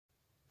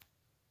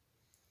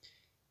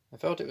I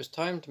felt it was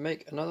time to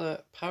make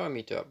another power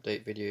meter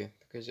update video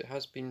because it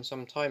has been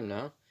some time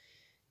now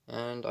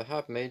and I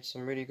have made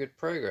some really good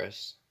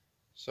progress.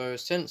 So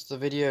since the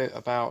video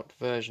about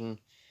version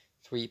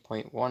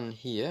 3.1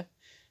 here,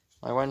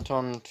 I went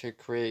on to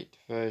create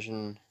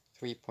version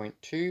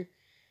 3.2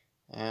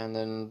 and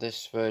then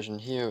this version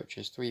here, which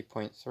is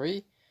 3.3,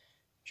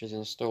 which is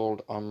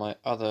installed on my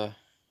other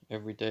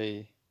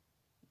everyday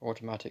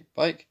automatic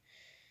bike.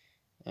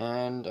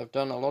 And I've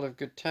done a lot of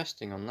good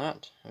testing on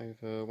that,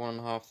 over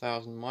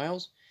 1,500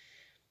 miles,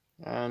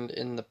 and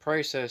in the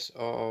process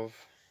of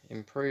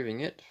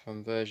improving it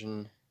from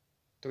version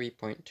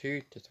 3.2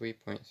 to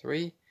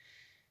 3.3,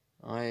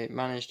 I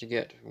managed to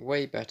get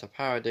way better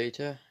power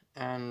data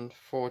and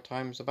 4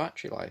 times the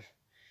battery life.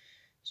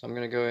 So I'm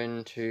going to go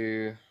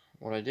into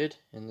what I did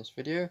in this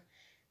video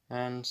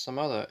and some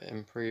other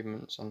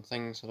improvements on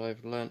things that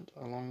I've learnt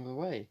along the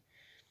way.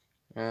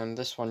 And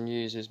this one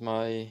uses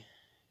my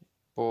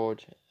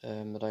board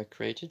that I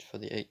created for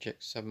the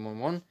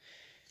HX711,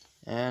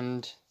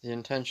 and the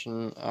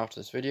intention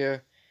after this video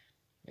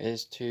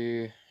is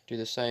to do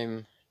the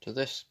same to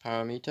this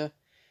power meter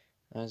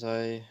as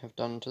I have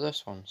done to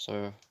this one.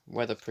 So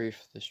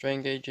weatherproof the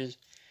strain gauges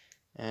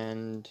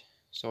and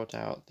sort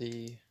out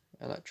the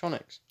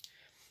electronics,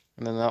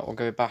 and then that will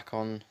go back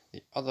on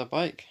the other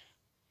bike.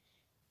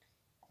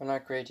 When I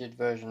created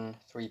version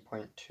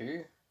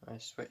 3.2, I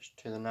switched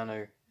to the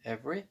Nano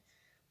Every.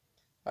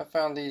 I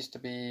found these to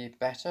be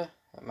better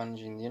at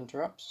managing the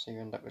interrupts, so you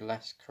end up with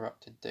less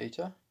corrupted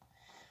data.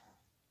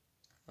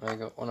 I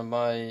got one of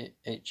my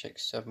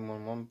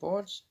HX711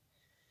 boards,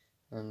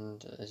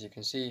 and as you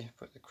can see, I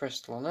put the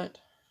crystal on it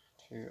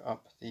to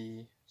up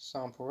the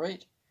sample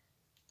rate.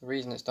 The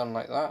reason it's done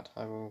like that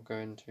I will go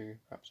into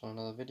perhaps on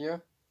another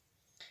video.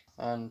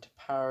 And to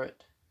power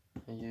it,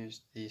 I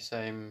used the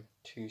same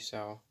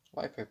 2-cell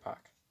lipo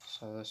pack.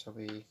 So this will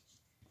be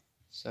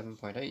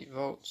 7.8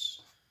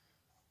 volts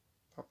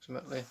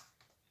approximately.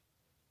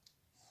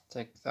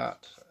 Take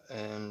that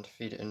and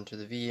feed it into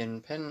the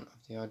VIN pin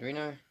of the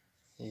Arduino.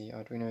 The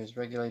Arduino's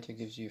regulator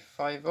gives you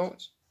 5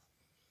 volts,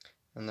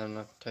 and then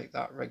I'll take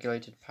that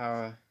regulated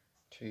power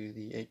to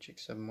the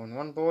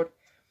HX711 board,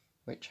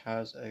 which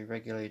has a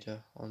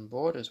regulator on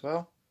board as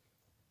well,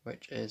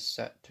 which is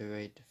set to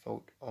a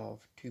default of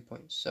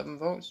 2.7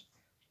 volts.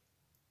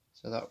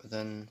 So that would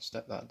then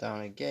step that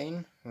down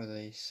again with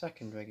a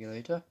second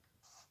regulator,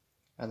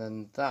 and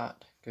then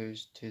that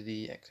goes to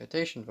the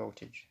excitation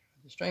voltage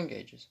for the strain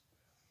gauges.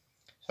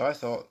 So I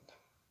thought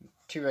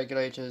 2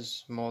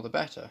 regulators, more the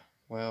better.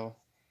 Well,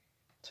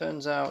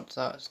 turns out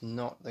that's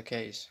not the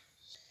case.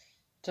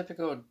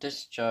 Typical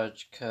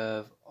discharge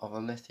curve of a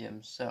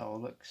lithium cell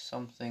looks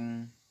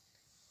something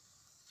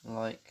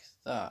like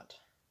that.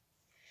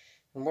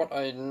 And what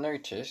I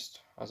noticed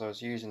as I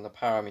was using the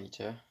power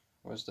meter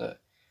was that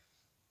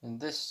in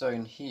this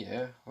zone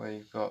here, where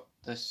you've got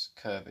this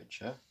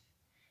curvature,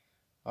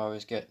 I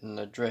was getting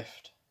a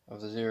drift of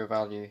the zero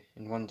value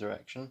in one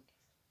direction,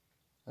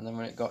 and then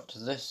when it got to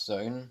this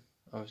zone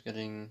I was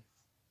getting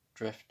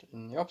drift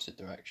in the opposite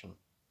direction.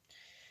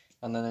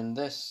 And then in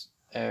this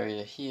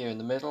area here in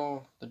the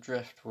middle, the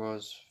drift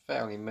was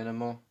fairly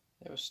minimal.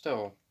 It was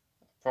still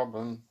a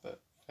problem, but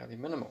fairly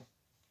minimal.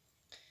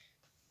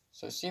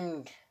 So it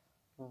seemed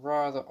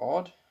rather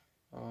odd.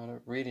 I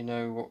don't really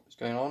know what was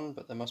going on,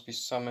 but there must be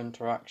some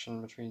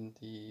interaction between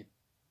the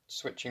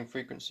switching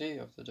frequency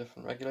of the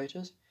different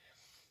regulators.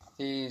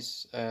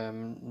 These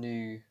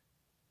new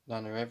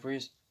Nano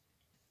Everys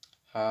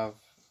have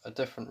a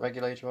different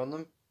regulator on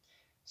them,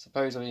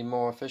 supposedly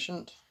more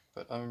efficient,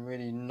 but I'm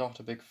really not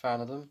a big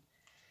fan of them.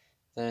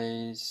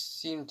 They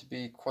seem to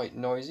be quite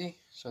noisy,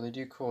 so they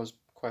do cause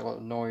quite a lot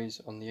of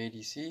noise on the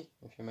ADC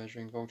if you're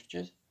measuring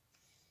voltages.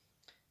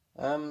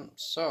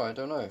 So I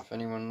don't know if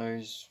anyone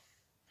knows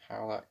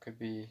how that could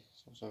be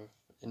some sort of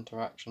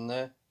interaction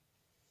there,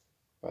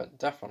 but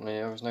definitely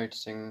I was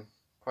noticing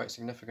quite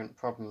significant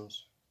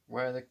problems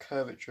where the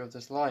curvature of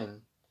this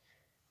line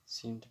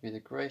seemed to be the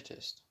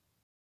greatest.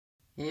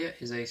 Here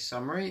is a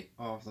summary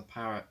of the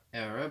power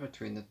error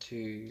between the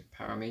 2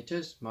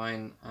 parameters,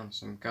 mine and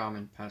some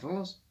Garmin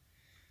pedals.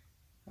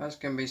 As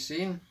can be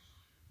seen,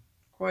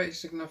 quite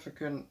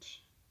significant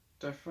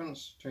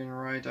difference between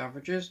ride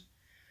averages,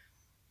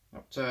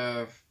 up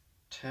to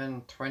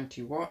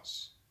 10-20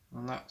 watts,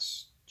 and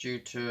that's due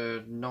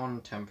to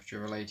non-temperature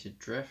related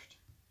drift.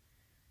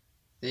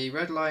 The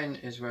red line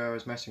is where I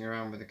was messing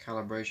around with the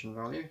calibration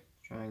value,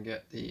 trying to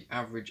get the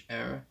average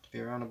error to be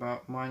around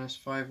about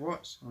 -5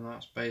 watts, and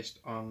that's based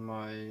on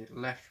my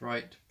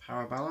left-right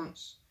power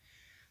balance.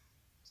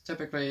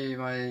 Typically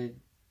my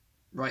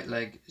right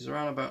leg is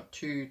around about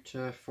 2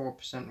 to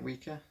 4%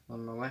 weaker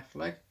than my left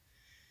leg.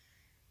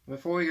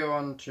 Before we go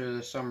on to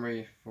the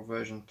summary for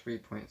version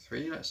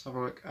 3.3, let's have a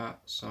look at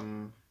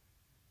some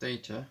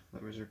data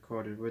that was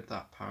recorded with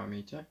that power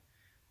meter.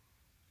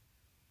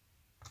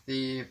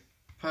 The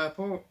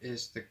purple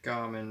is the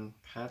Garmin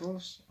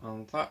pedals,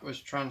 and that was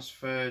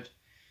transferred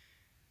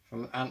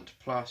from ANT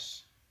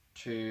Plus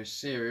to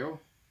serial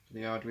to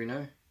the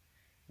Arduino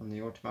on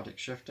the automatic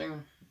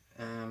shifting,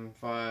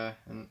 via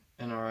an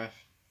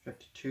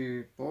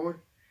NRF52 board.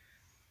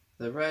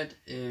 The red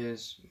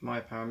is my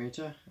power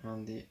meter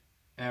and the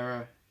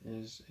error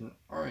is in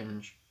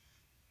orange.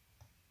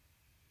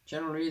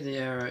 Generally the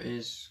error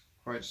is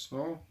quite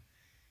small,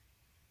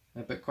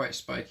 but quite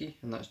spiky,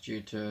 and that's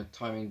due to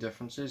timing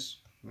differences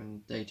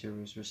when data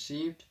was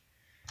received.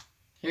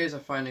 Here's a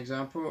fine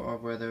example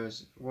of where there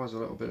was a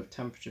little bit of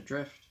temperature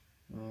drift,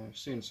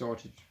 soon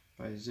sorted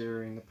by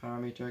zeroing the power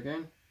meter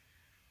again.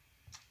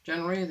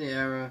 Generally the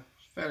error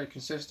is fairly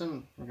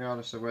consistent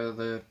regardless of whether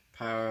the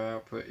power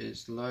output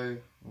is low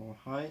or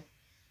high.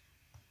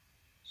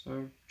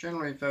 So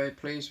generally very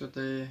pleased with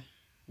the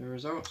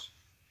results.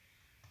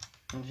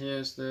 And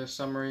here's the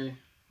summary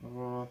of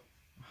our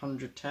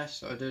 100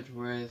 tests I did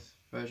with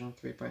version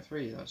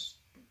 3.3. That's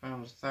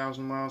around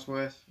 1,000 miles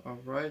worth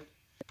of ride.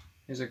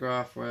 Here's a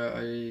graph where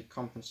I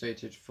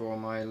compensated for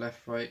my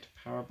left-right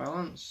power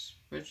balance,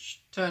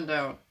 which turned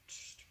out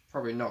to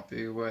probably not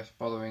be worth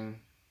bothering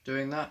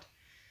doing that.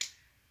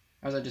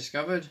 As I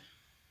discovered,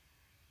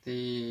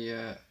 the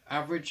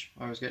average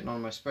I was getting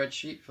on my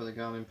spreadsheet for the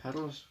Garmin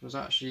pedals was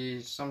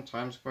actually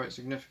sometimes quite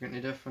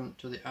significantly different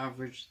to the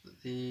average that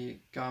the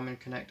Garmin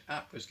Connect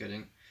app was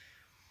getting.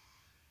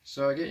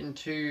 So getting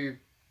too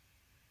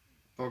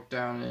bogged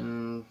down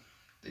in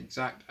the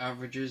exact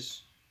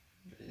averages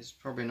is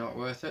probably not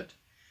worth it.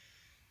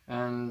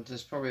 And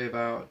there's probably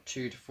about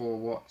 2 to 4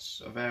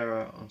 watts of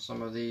error on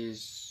some of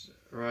these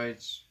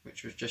rides,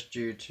 which was just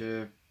due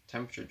to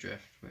temperature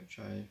drift, which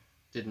I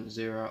didn't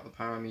zero out the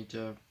power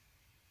meter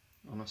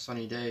on a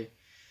sunny day.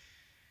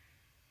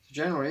 So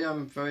generally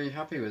I'm very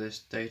happy with this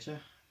data.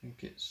 I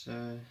think it's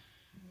a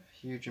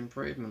huge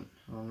improvement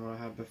on what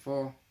I had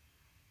before,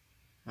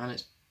 and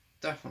it's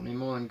definitely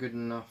more than good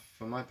enough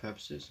for my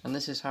purposes. And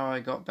this is how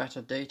I got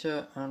better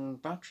data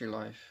and battery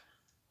life.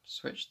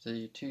 Switched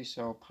the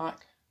 2-cell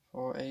pack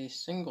for a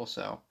single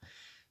cell,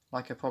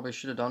 like I probably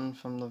should have done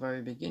from the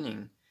very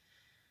beginning.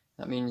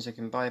 That means I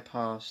can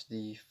bypass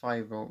the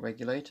 5-volt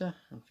regulator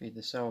and feed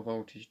the cell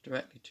voltage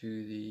directly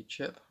to the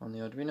chip on the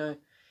Arduino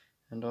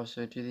and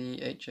also to the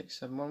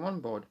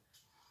HX711 board.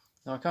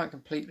 Now I can't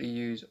completely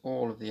use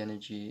all of the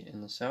energy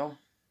in the cell.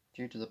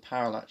 Due to the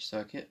power latch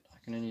circuit, I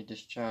can only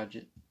discharge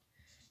it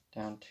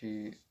down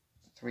to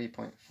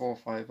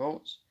 3.45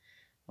 volts,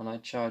 and I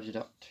charge it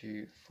up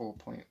to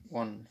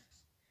 4.1,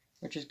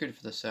 which is good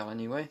for the cell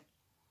anyway.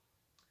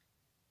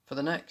 For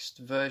the next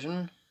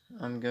version,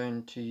 I'm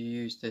going to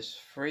use this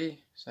free,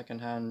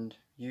 second-hand,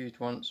 used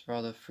once,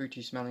 rather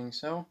fruity smelling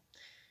cell,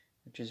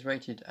 which is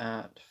rated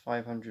at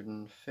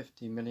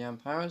 550 milliamp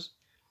hours.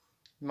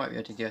 You might be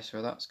able to guess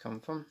where that's come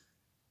from.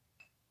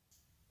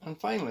 And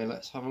finally,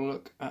 let's have a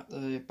look at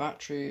the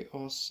battery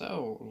or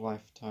cell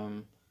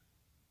lifetime.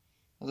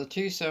 Now, the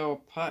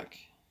 2-cell pack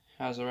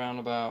has around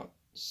about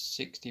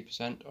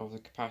 60% of the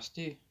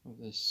capacity of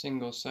this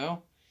single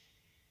cell,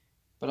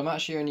 but I'm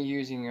actually only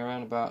using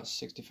around about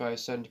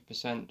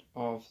 65-70%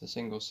 of the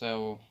single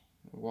cell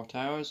watt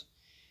hours.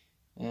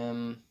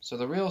 So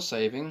the real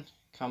saving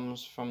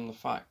comes from the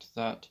fact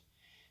that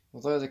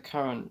although the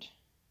current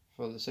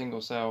for the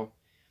single cell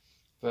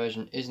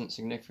version isn't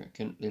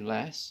significantly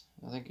less,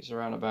 I think it's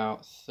around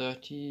about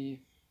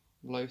 30,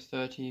 below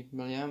 30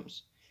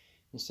 milliamps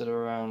instead of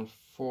around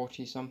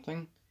 40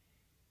 something.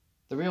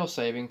 The real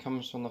saving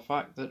comes from the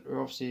fact that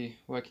we're obviously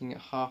working at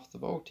half the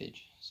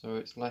voltage, so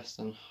it's less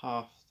than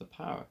half the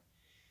power.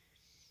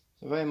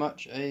 So very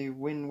much a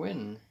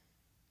win-win,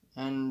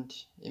 and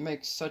it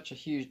makes such a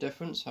huge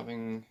difference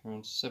having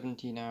around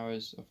 17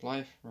 hours of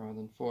life rather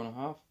than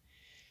 4.5,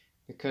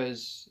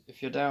 because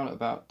if you're down at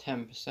about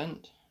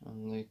 10%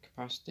 on the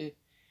capacity, you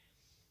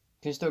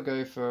can still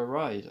go for a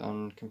ride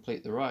and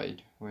complete the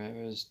ride,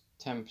 whereas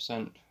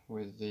 10%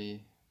 with the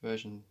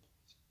version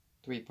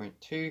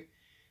 3.2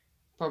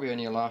 probably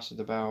only lasted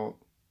about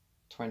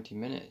 20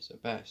 minutes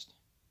at best.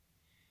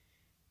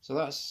 So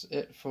that's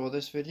it for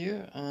this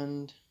video,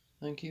 and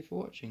thank you for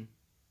watching.